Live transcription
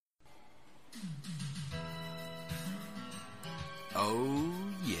Oh,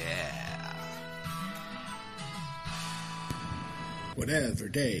 yeah. Whatever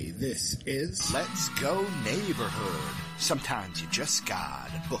day this is. Let's go neighborhood. Sometimes you just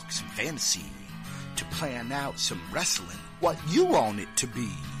gotta book some fantasy to plan out some wrestling, what you want it to be.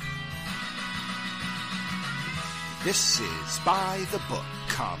 This is By the Book.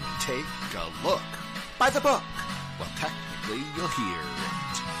 Come take a look. By the book. Well, technically you'll hear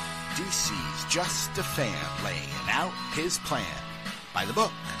it. DC's just a fan laying out his plan. By the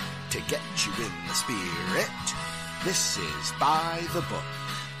book. To get you in the spirit. This is By the Book.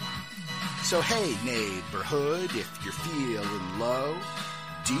 So hey neighborhood, if you're feeling low,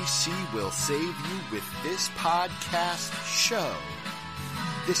 DC will save you with this podcast show.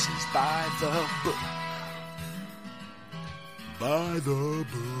 This is By the Book. By the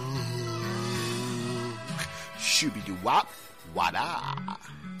Book. Shooby-doo-wop, wada.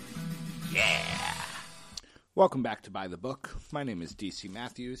 Yeah. Welcome back to By the Book. My name is DC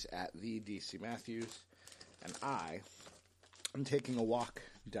Matthews at the DC Matthews, and I am taking a walk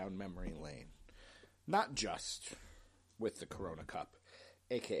down memory lane. Not just with the Corona Cup,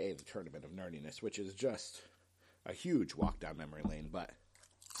 aka the Tournament of Nerdiness, which is just a huge walk down memory lane, but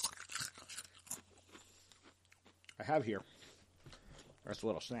I have here, that's a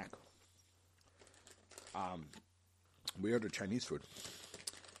little snack. We ordered Chinese food,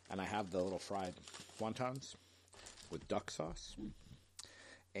 and I have the little fried wontons with duck sauce.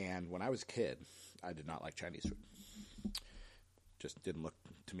 And when I was a kid, I did not like Chinese food. Just didn't look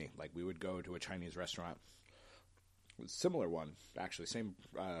to me. Like, we would go to a Chinese restaurant, a similar one, actually, same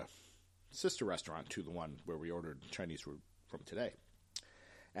sister restaurant to the one where we ordered Chinese food from today.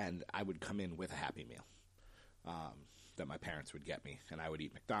 And I would come in with a Happy Meal that my parents would get me, and I would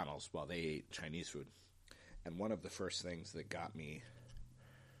eat McDonald's while they ate Chinese food. And one of the first things that got me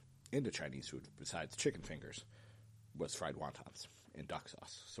into Chinese food, besides chicken fingers, was fried wontons in duck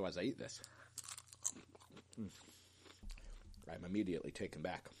sauce. So as I eat this, I'm immediately taken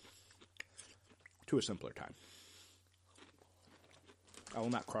back to a simpler time. I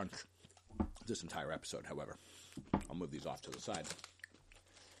will not crunch this entire episode, however. I'll move these off to the side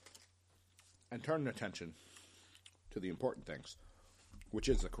and turn attention to the important things, which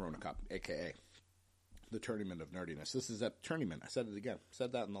is the Corona Cup, a.k.a. the Tournament of Nerdiness. This is a tournament. I said it again. I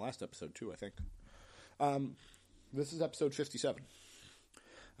said that in the last episode, too, I think. This is episode 57.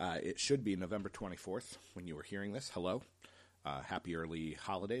 It should be November 24th when you were hearing this. Hello. Happy early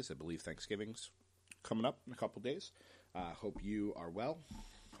holidays. I believe Thanksgiving's coming up in a couple days. Hope you are well.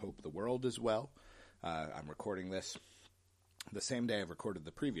 Hope the world is well. I'm recording this the same day I've recorded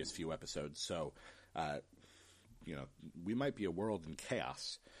the previous few episodes, so we might be a world in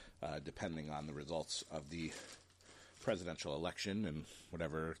chaos, depending on the results of the presidential election and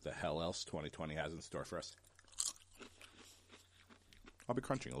whatever the hell else 2020 has in store for us. I'll be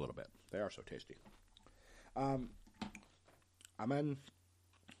crunching a little bit. They are so tasty. I'm in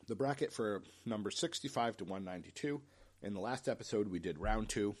the bracket for number 65 to 192. In the last episode, we did round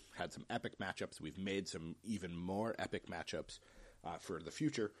 2, had some epic matchups. We've made some even more epic matchups for the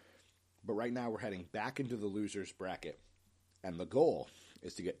future. But right now, we're heading back into the losers bracket. And the goal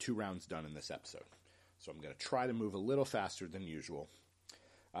is to get 2 rounds done in this episode. So I'm going to try to move a little faster than usual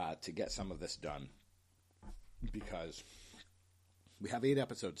to get some of this done, because we have 8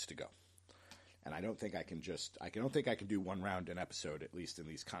 episodes to go. And I don't think I can do 1 round an episode, at least in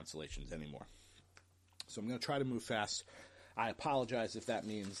these constellations, anymore. So I'm going to try to move fast. I apologize if that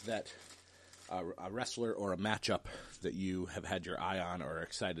means that a wrestler or a matchup that you have had your eye on or are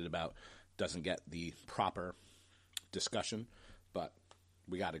excited about doesn't get the proper discussion, but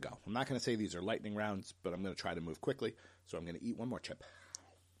we got to go. I'm not going to say these are lightning rounds, but I'm going to try to move quickly, so I'm going to eat one more chip.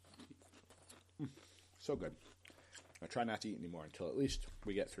 So good. I try not to eat anymore until at least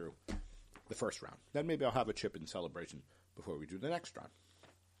we get through the first round. Then maybe I'll have a chip in celebration before we do the next round.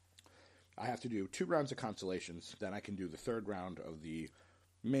 I have to do 2 rounds of consolations, then I can do the 3rd round of the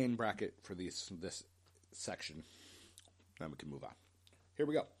main bracket for this section. Then we can move on. Here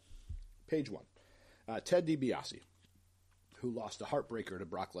we go. Page 1. Ted DiBiase, who lost a heartbreaker to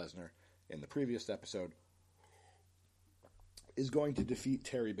Brock Lesnar in the previous episode, is going to defeat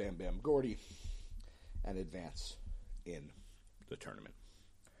Terry Bam Bam Gordy and advance in the tournament.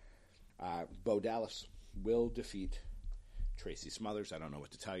 Bo Dallas will defeat Tracy Smothers. I don't know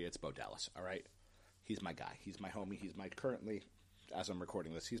what to tell you. It's Bo Dallas, all right? He's my guy. He's my homie. He's my currently, as I'm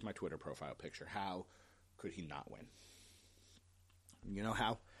recording this, he's my Twitter profile picture. How could he not win? You know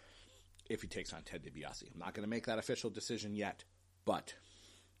how? If he takes on Ted DiBiase. I'm not going to make that official decision yet, but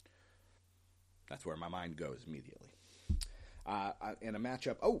that's where my mind goes immediately. In a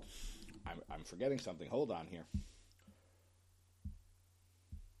matchup, I'm forgetting something. Hold on here.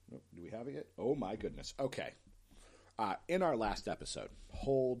 Do we have it yet? Oh, my goodness. Okay. In our last episode,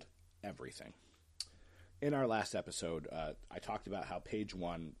 hold everything. In our last episode, I talked about how page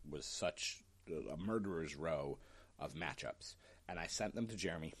 1 was such a murderer's row of matchups. And I sent them to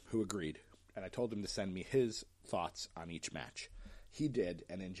Jeremy, who agreed. And I told him to send me his thoughts on each match. He did,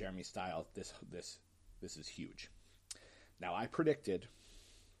 and in Jeremy's style, this is huge. Now, I predicted,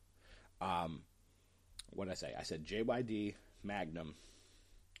 what did I say? I said JYD, Magnum,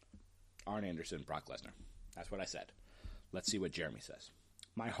 Arn Anderson, Brock Lesnar. That's what I said. Let's see what Jeremy says.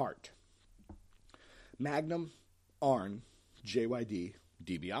 My heart. Magnum, Arn, JYD,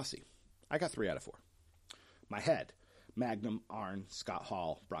 DiBiase. I got 3 out of 4. My head. Magnum, Arn, Scott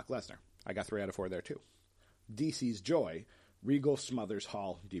Hall, Brock Lesnar. I got 3 out of 4 there, too. DC's joy, Regal, Smothers,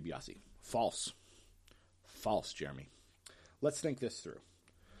 Hall, DiBiase. False. False, Jeremy. Let's think this through.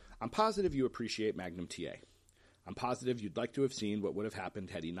 I'm positive you appreciate Magnum TA. I'm positive you'd like to have seen what would have happened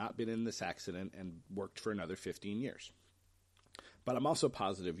had he not been in this accident and worked for another 15 years. But I'm also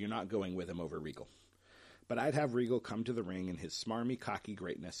positive you're not going with him over Regal. But I'd have Regal come to the ring in his smarmy, cocky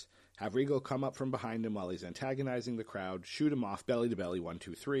greatness, have Regal come up from behind him while he's antagonizing the crowd, shoot him off belly to belly, 1,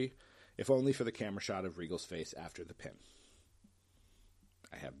 2, 3, if only for the camera shot of Regal's face after the pin.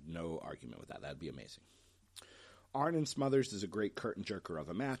 I have no argument with that. That'd be amazing. Arn and Smothers is a great curtain jerker of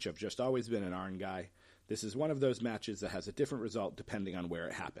a match. I've just always been an Arn guy. This is one of those matches that has a different result depending on where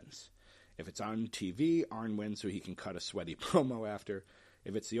it happens. If it's on TV, Arn wins so he can cut a sweaty promo after.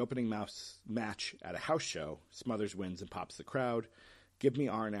 If it's the opening match at a house show, Smothers wins and pops the crowd. Give me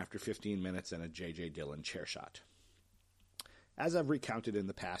Arn after 15 minutes and a J.J. Dillon chair shot. As I've recounted in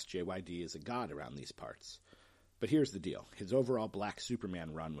the past, JYD is a god around these parts. But here's the deal. His overall Black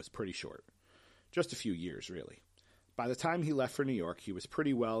Superman run was pretty short. Just a few years, really. By the time he left for New York, he was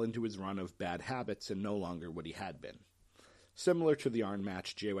pretty well into his run of bad habits and no longer what he had been. Similar to the Arn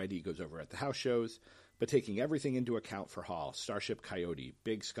match, JYD goes over at the house shows, but taking everything into account for Hall, Starship Coyote,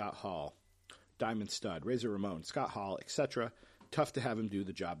 Big Scott Hall, Diamond Stud, Razor Ramon, Scott Hall, etc., tough to have him do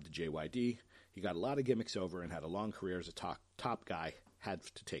the job to JYD. He got a lot of gimmicks over and had a long career as a top guy, had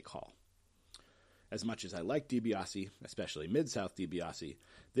to take Hall. As much as I like DiBiase, especially Mid-South DiBiase,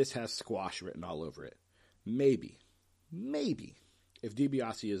 this has squash written all over it. Maybe, if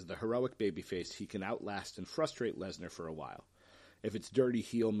DiBiase is the heroic babyface, he can outlast and frustrate Lesnar for a while. If it's dirty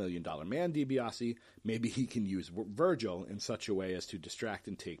heel $1 million man DiBiase, maybe he can use Virgil in such a way as to distract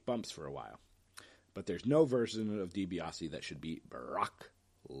and take bumps for a while. But there's no version of DiBiase that should beat Brock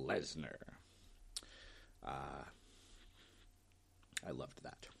Lesnar. I loved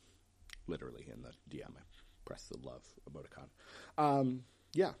that. Literally in the DM. I pressed the love emoticon.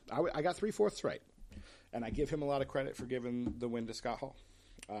 Yeah, I got 3/4 right. And I give him a lot of credit for giving the win to Scott Hall.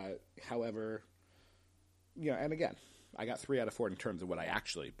 However, and again, I got 3 out of 4 in terms of what I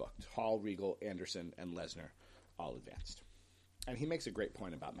actually booked. Hall, Regal, Anderson, and Lesnar all advanced. And he makes a great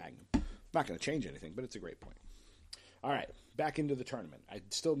point about Magnum. Not going to change anything, but it's a great point. All right, back into the tournament. I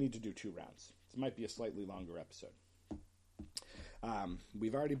still need to do 2 rounds. This might be a slightly longer episode.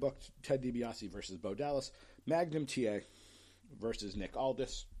 We've already booked Ted DiBiase versus Bo Dallas. Magnum TA versus Nick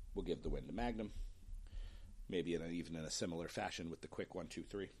Aldis. We'll give the win to Magnum. Maybe even in a similar fashion with the quick 1, 2,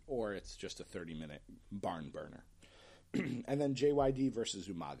 3. Or it's just a 30-minute barn burner. And then JYD versus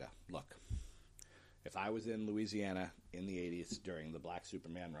Umaga. Look, if I was in Louisiana in the 80s during the Black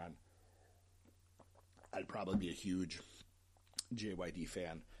Superman run, I'd probably be a huge JYD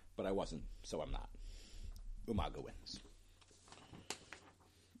fan, but I wasn't, so I'm not. Umaga wins.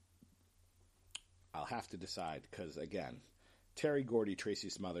 I'll have to decide, because, again, Terry Gordy, Tracy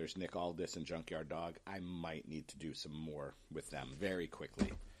Smothers, Nick Aldis, and Junkyard Dog, I might need to do some more with them very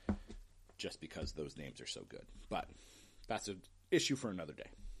quickly, just because those names are so good. But that's an issue for another day.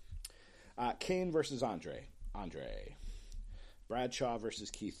 Kane versus Andre. Bradshaw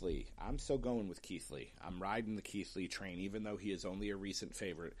versus Keith Lee. I'm still going with Keith Lee. I'm riding the Keith Lee train, even though he is only a recent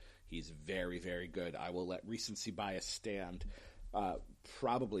favorite. He's very, very good. I will let recency bias stand,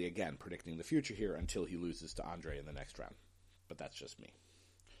 probably, again, predicting the future here until he loses to Andre in the next round. But that's just me.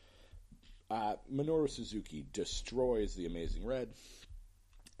 Minoru Suzuki destroys the Amazing Red,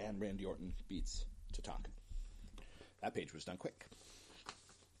 and Randy Orton beats Tatanka. That page was done quick.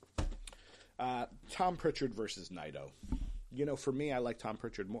 Tom Pritchard versus Naito. For me, I like Tom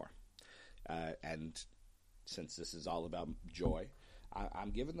Pritchard more. And since this is all about joy,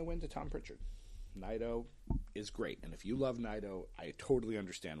 I'm giving the win to Tom Pritchard. Naito is great, and if you love Naito, I totally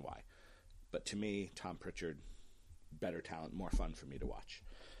understand why. But to me, Tom Pritchard, better talent, more fun for me to watch.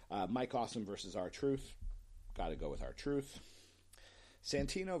 Mike Awesome versus R-Truth. Got to go with R-Truth.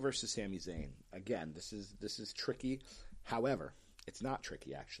 Santino versus Sami Zayn. Again, this is tricky. However, It's not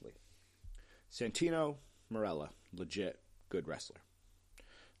tricky, actually. Santino Marella, legit good wrestler.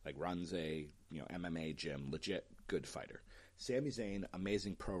 Like, runs a MMA gym, legit good fighter. Sami Zayn,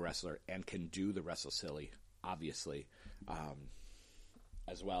 amazing pro wrestler, and can do the wrestle silly, obviously,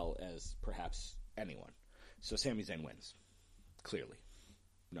 as well as perhaps anyone. So Sami Zayn wins, clearly.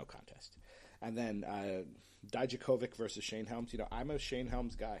 No contest. And then Dijakovic versus Shane Helms. I'm a Shane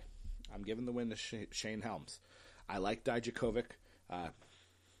Helms guy. I'm giving the win to Shane Helms. I like Dijakovic.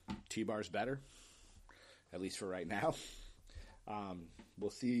 T-Bar's better, at least for right now. We'll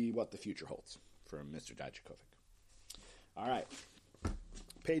see what the future holds for Mr. Dijakovic. All right.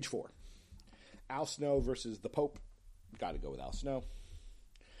 Page 4. Al Snow versus the Pope. Got to go with Al Snow.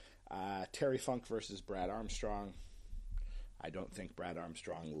 Terry Funk versus Brad Armstrong. I don't think Brad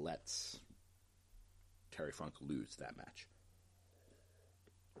Armstrong lets Terry Funk lose that match.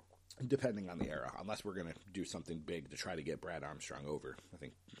 Depending on the era. Unless we're going to do something big to try to get Brad Armstrong over. I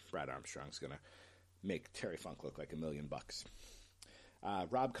think Brad Armstrong's going to make Terry Funk look like $1 million.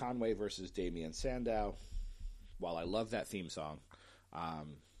 Rob Conway versus Damian Sandow. While I love that theme song,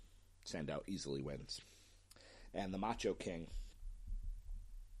 Sandow easily wins. And the Macho King,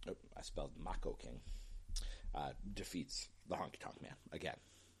 I spelled Mako King, defeats the Honky Tonk Man. Again,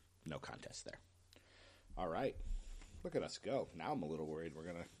 no contest there. All right. Look at us go. Now I'm a little worried we're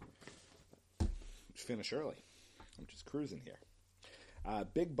going to finish early. I'm just cruising here.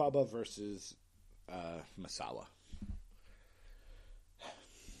 Big Bubba versus Masawa.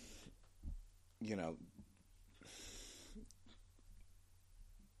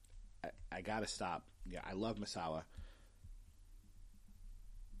 I gotta stop. Yeah, I love Masawa.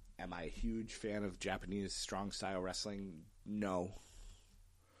 Am I a huge fan of Japanese strong style wrestling? No.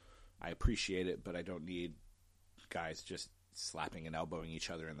 I appreciate it, but I don't need guys just slapping and elbowing each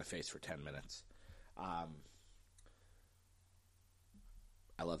other in the face for 10 minutes. I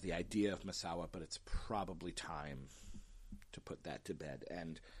love the idea of Masawa, but it's probably time to put that to bed.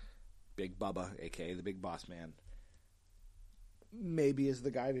 And Big Bubba, a.k.a. the Big Boss Man, maybe is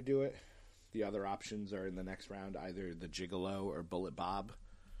the guy to do it. The other options are in the next round, either the Gigolo or Bullet Bob.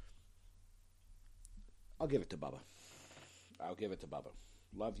 I'll give it to Bubba.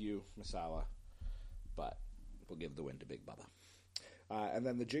 Love you, Masawa, but we'll give the win to Big Bubba. And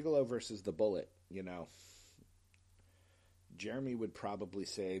then the Gigolo versus the Bullet, Jeremy would probably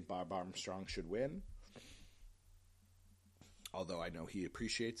say Bob Armstrong should win. Although I know he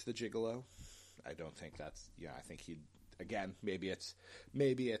appreciates the Gigolo. I don't think that's, I think he'd, again, maybe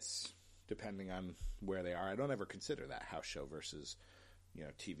it's depending on where they are. I don't ever consider that house show versus,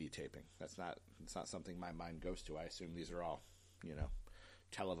 TV taping. It's not something my mind goes to. I assume these are all,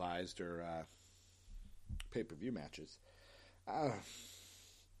 televised or pay-per-view matches.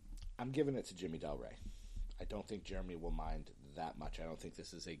 I'm giving it to Jimmy Del Rey. I don't think Jeremy will mind that much. I don't think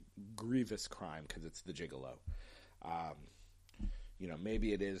this is a grievous crime because it's the Gigolo.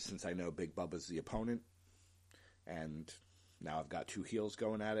 Maybe it is since I know Big Bubba's the opponent, and now I've got two heels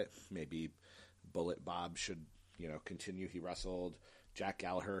going at it. Maybe Bullet Bob should, continue. He wrestled Jack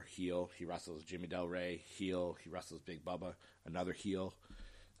Gallagher, heel. He wrestles Jimmy Del Rey, heel. He wrestles Big Bubba, another heel.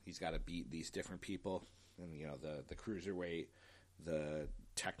 He's got to beat these different people. And, the cruiserweight, the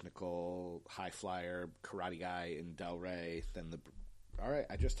technical high flyer karate guy in Del Rey. All right,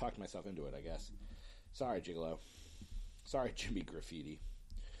 I just talked myself into it, I guess. Sorry, Gigolo. Sorry, Jimmy Graffiti.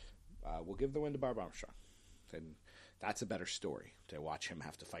 We'll give the win to Bob Armstrong. And that's a better story, to watch him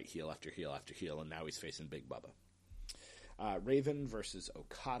have to fight heel after heel after heel, and now he's facing Big Bubba. Raven versus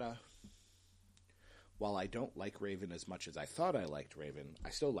Okada. While I don't like Raven as much as I thought I liked Raven, I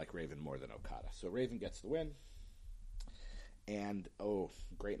still like Raven more than Okada. So Raven gets the win. And,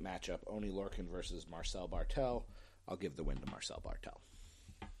 great matchup, Oney Lorcan versus Marcel Bartel. I'll give the win to Marcel Bartel.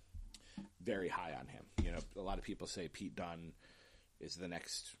 Very high on him. A lot of people say Pete Dunne is the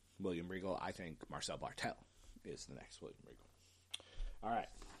next William Regal. I think Marcel Bartel is the next William Regal. All right.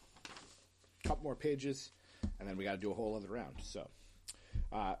 Couple more pages, and then we got to do a whole other round. So,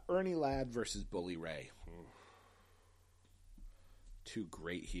 Ernie Ladd versus Bully Ray. Two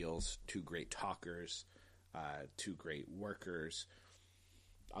great heels, two great talkers, two great workers.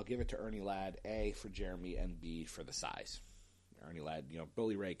 I'll give it to Ernie Ladd, A, for Jeremy, and B, for the size. Ernie Ladd,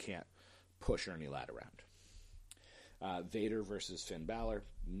 Bully Ray can't push Ernie Ladd around. Vader versus Finn Balor.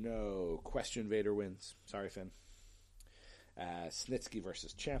 No question Vader wins. Sorry, Finn. Snitsky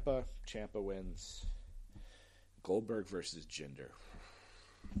versus Ciampa. Ciampa wins. Goldberg versus Jinder.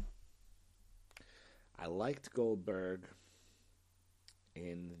 I liked Goldberg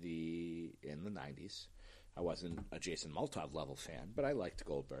in the 90s. I wasn't a Jason Maltov level fan, but I liked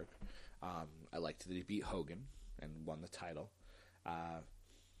Goldberg. I liked that he beat Hogan and won the title.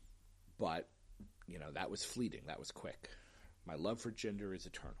 But, that was fleeting. That was quick. My love for Jinder is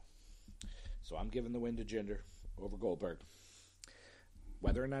eternal. So I'm giving the win to Jinder over Goldberg.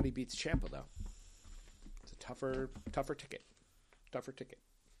 Whether or not he beats Ciampa, though, it's a tougher ticket. Tougher ticket.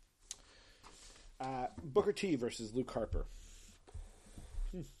 Booker T versus Luke Harper.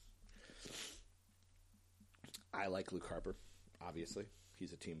 I like Luke Harper, obviously.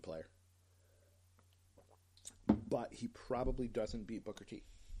 He's a team player. But he probably doesn't beat Booker T.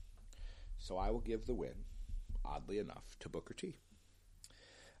 So I will give the win, oddly enough, to Booker T.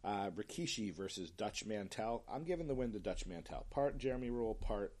 Rikishi versus Dutch Mantel. I'm giving the win to Dutch Mantel. Part Jeremy Rule,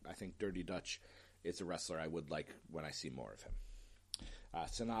 part I think Dirty Dutch is a wrestler I would like when I see more of him.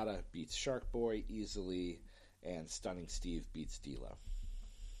 Sonata beats Shark Boy easily, and Stunning Steve beats D'Lo.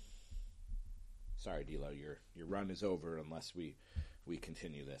 Sorry, D'Lo, your run is over unless we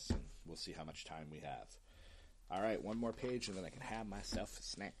continue this, and we'll see how much time we have. All right, one more page, and then I can have myself a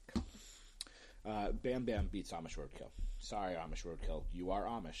snack. Bam Bam beats Amish Roadkill. Sorry, Amish Roadkill. You are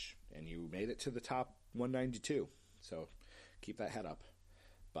Amish, and you made it to the top 192, so keep that head up.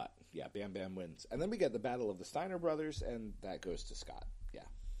 But, yeah, Bam Bam wins. And then we get the Battle of the Steiner Brothers, and that goes to Scott. Yeah,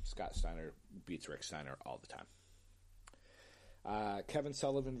 Scott Steiner beats Rick Steiner all the time. Kevin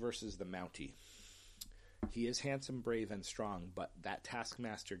Sullivan versus the Mountie. He is handsome, brave, and strong, but that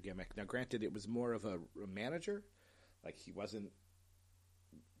Taskmaster gimmick... Now, granted, it was more of a manager. Like, he wasn't...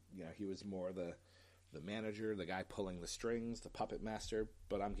 he was more the manager, the guy pulling the strings, the puppet master,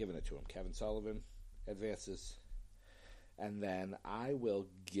 but I'm giving it to him. Kevin Sullivan advances. And then I will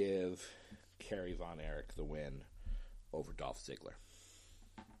give Kerry Von Erich the win over Dolph Ziggler.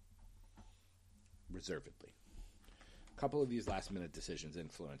 Reservedly. A couple of these last-minute decisions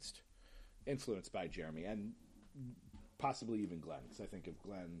influenced by Jeremy, and possibly even Glenn, because I think if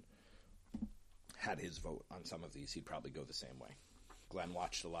Glenn had his vote on some of these, he'd probably go the same way. Glenn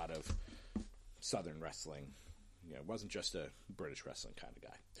watched a lot of Southern wrestling. Wasn't just a British wrestling kind of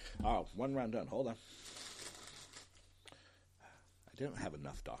guy. Oh, one round done. Hold on. I didn't have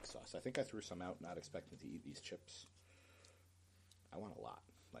enough dock sauce. I think I threw some out, not expecting to eat these chips. I want a lot.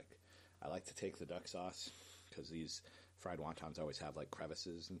 I like to take the duck sauce, because these fried wontons always have,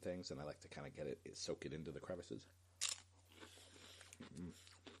 crevices and things, and I like to kind of soak it into the crevices.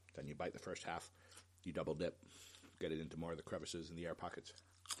 Then you bite the first half, you double dip, get it into more of the crevices and the air pockets.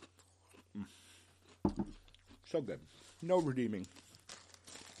 So good. No redeeming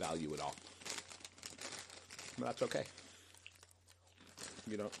value at all. But that's okay.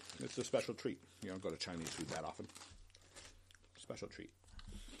 It's a special treat. You don't go to Chinese food that often. Special treat.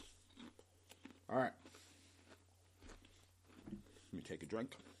 All right. Let me take a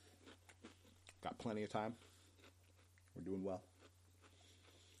drink. Got plenty of time. We're doing well.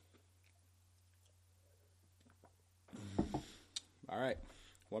 All right.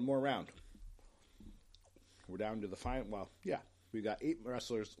 One more round. We're down to the final. Well, yeah. We've got 8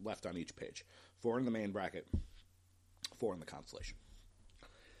 wrestlers left on each page. 4 in the main bracket. 4 in the consolation.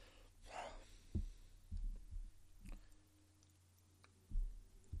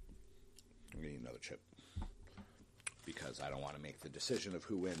 I'm going to need another chip, because I don't want to make the decision of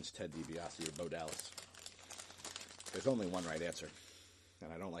who wins, Ted DiBiase or Bo Dallas. There's only one right answer,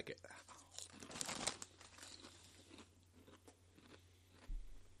 and I don't like it.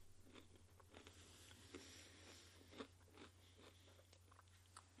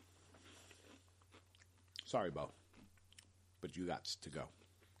 Sorry, Bo, but you got to go.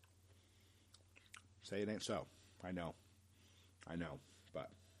 Say it ain't so. I know, but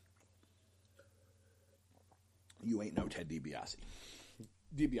you ain't no Ted DiBiase.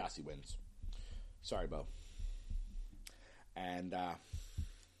 DiBiase wins. Sorry, Bo. And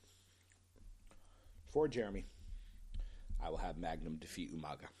for Jeremy, I will have Magnum defeat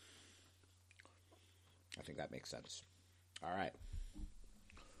Umaga. I think that makes sense. All right.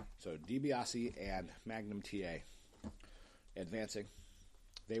 So DiBiase and Magnum TA advancing.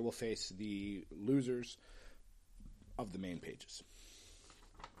 They will face the losers of the main pages.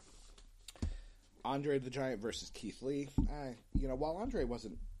 Andre the Giant versus Keith Lee. While Andre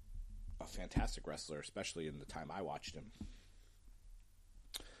wasn't a fantastic wrestler, especially in the time I watched him,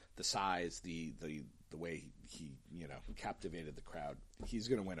 the size, the way he captivated the crowd, he's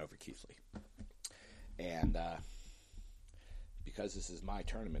going to win over Keith Lee. And because this is my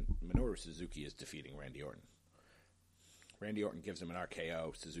tournament, Minoru Suzuki is defeating Randy Orton. Randy Orton gives him an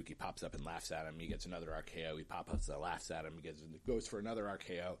RKO. Suzuki pops up and laughs at him. He gets another RKO. He pops up and laughs at him. He goes for another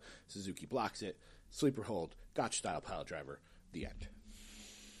RKO. Suzuki blocks it. Sleeper hold. Gotch style pile driver. The end.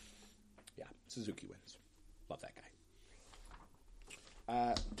 Yeah, Suzuki wins. Love that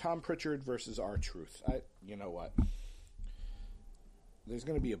guy. Tom Pritchard versus R-Truth. You know what? there's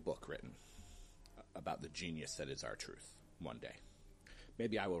going to be a book written about the genius that is R-Truth one day.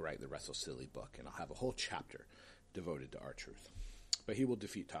 Maybe I will write the Wrestle Silly book, and I'll have a whole chapter devoted to R-Truth. But he will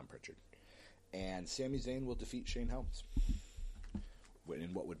defeat Tom Pritchard. And Sami Zayn will defeat Shane Helms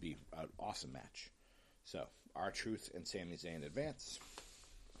in what would be an awesome match. So, R-Truth and Sami Zayn advance.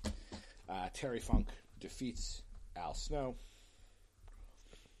 Terry Funk defeats Al Snow.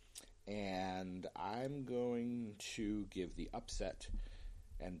 And I'm going to give the upset,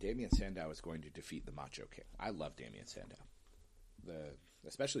 and Damien Sandow is going to defeat the Macho King. I love Damien Sandow.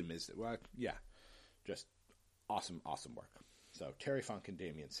 Especially Miz. Well, yeah, just awesome work. So Terry Funk and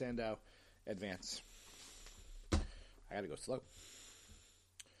Damien Sandow advance. I gotta go slow.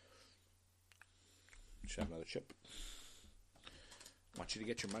 Should have another chip. I want you to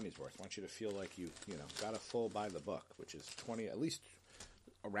get your money's worth. I want you to feel like you got a full by the book, which is at least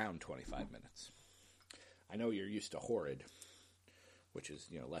around 25 minutes. I know you're used to Horrid, which is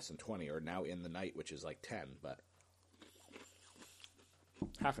less than 20, or Now in the Night, which is like 10, but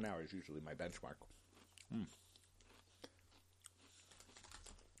half an hour is usually my benchmark.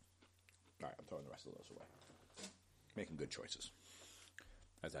 All right, I'm throwing the rest of those away. Making good choices,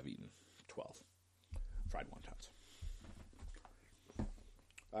 as I've eaten 12 fried wontons.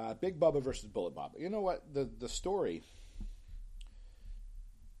 Big Bubba versus Bullet Bob. You know what? The story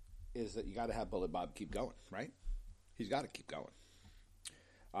is that you got to have Bullet Bob keep going, right? He's got to keep going.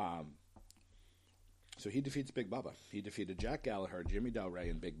 So he defeats Big Bubba. He defeated Jack Gallagher, Jimmy Del Rey,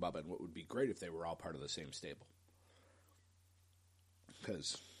 and Big Bubba. And what would be great if they were all part of the same stable,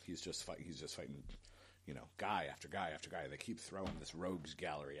 because he's just fighting, guy after guy after guy. They keep throwing this rogues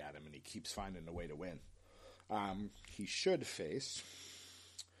gallery at him, and he keeps finding a way to win. He should face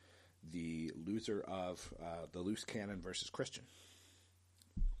the loser of the Loose Cannon versus Christian,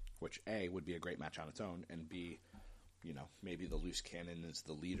 which A, would be a great match on its own, and B, maybe the Loose Cannon is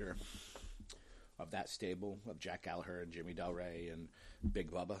the leader of that stable of Jack Gallagher and Jimmy Del Rey and Big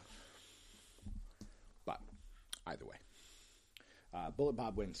Bubba. But either way, Bullet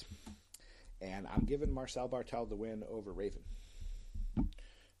Bob wins, and I'm giving Marcel Bartel the win over Raven.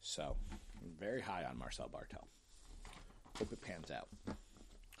 So I'm very high on Marcel Bartel. Hope it pans out.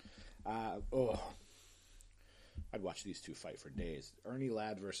 I'd watch these two fight for days. Ernie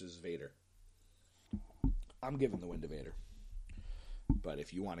Ladd versus Vader. I'm giving the win to Vader. But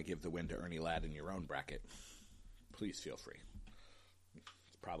if you want to give the win to Ernie Ladd in your own bracket, please feel free.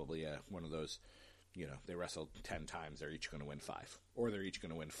 It's probably one of those, they wrestled 10 times, they're each going to win 5. Or they're each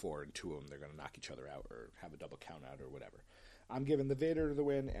going to win 4, and 2 of them they're going to knock each other out or have a double count out or whatever. I'm giving the Vader the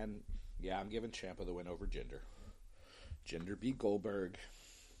win, and yeah, I'm giving Ciampa the win over Jinder. Jinder beat Goldberg.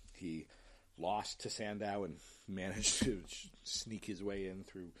 He lost to Sandow and managed to sneak his way in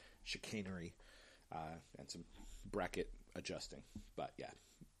through chicanery and some bracket adjusting. But yeah,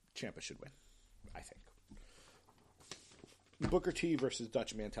 Ciampa should win, I think. Booker T versus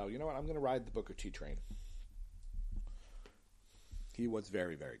Dutch Mantel. You know what? I'm going to ride the Booker T train. He was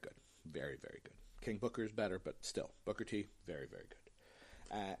very, very good. Very, very good. King Booker is better, but still, Booker T, very, very good.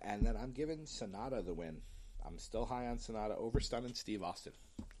 And then I'm giving Sonata the win. I'm still high on Sonata over Stun and Steve Austin.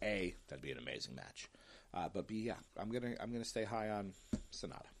 A, that'd be an amazing match. But B, yeah, I'm gonna stay high on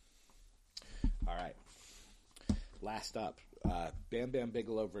Sonata. All right. Last up, Bam Bam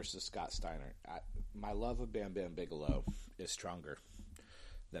Bigelow versus Scott Steiner. My love of Bam Bam Bigelow is stronger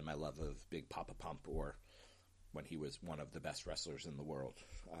than my love of Big Papa Pump, or when he was one of the best wrestlers in the world.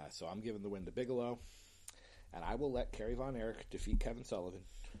 So I'm giving the win to Bigelow, and I will let Kerry Von Erich defeat Kevin Sullivan.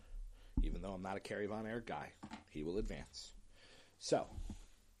 Even though I'm not a Kerry Von Erich guy, he will advance. So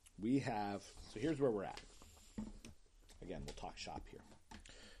here's where we're at. Again, we'll talk shop here.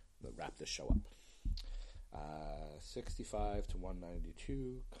 We'll wrap this show up. 65 to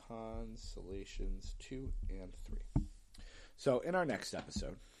 192, consolations 2 and 3. So in our next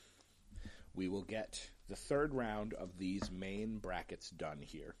episode, we will get the third round of these main brackets done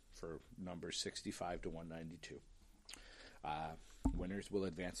here for numbers 65 to 192. Winners will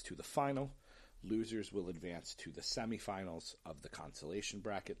advance to the final. Losers will advance to the semifinals of the consolation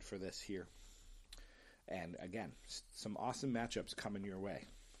bracket for this here. And again, some awesome matchups coming your way.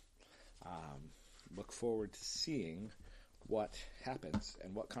 Look forward to seeing what happens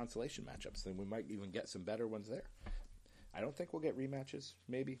and what consolation matchups. Then we might even get some better ones there. I don't think we'll get rematches,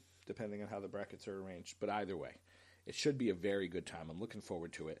 maybe, depending on how the brackets are arranged. But either way, it should be a very good time. I'm looking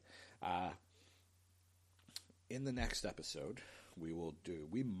forward to it. In the next episode,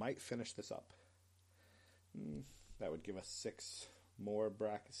 we might finish this up. That would give us 6 more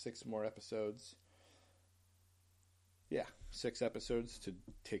episodes. Yeah, 6 episodes to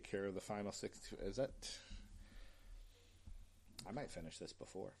take care of the final 6. Is that? I might finish this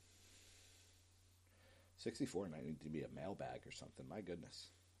before. 64 might need to be a mailbag or something. My goodness.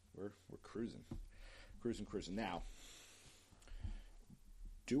 We're cruising. Cruising. Now,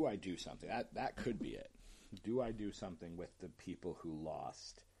 do I do something? That could be it. Do I do something with the people who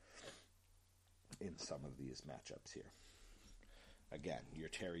lost in some of these matchups here? Again, your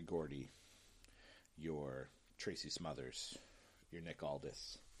Terry Gordy, your Tracy Smothers, your Nick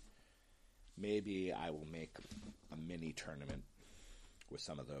Aldis. Maybe I will make a mini tournament with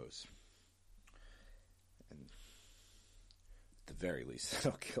some of those. And at the very least,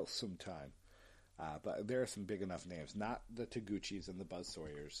 that'll kill some time. But there are some big enough names. Not the Taguchis and the Buzz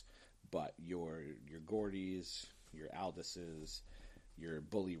Sawyers, but your Gordys, your Aldises, your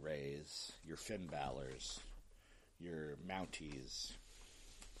Bully Rays, your Finn Balors, your Mounties,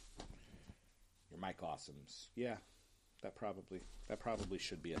 your Mike Awesomes. Yeah, that probably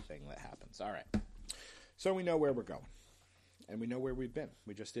should be a thing that happens. All right. So we know where we're going. And we know where we've been.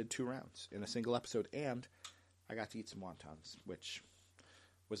 We just did 2 rounds in a single episode, and I got to eat some wontons, which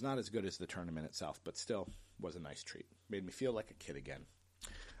was not as good as the tournament itself, but still was a nice treat. Made me feel like a kid again.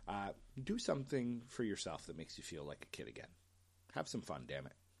 Do something for yourself that makes you feel like a kid again. Have some fun, damn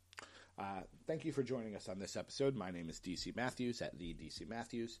it. Thank you for joining us on this episode. My name is DC Matthews at the DC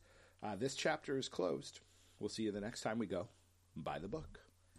Matthews. This chapter is closed. We'll see you the next time we go by the book.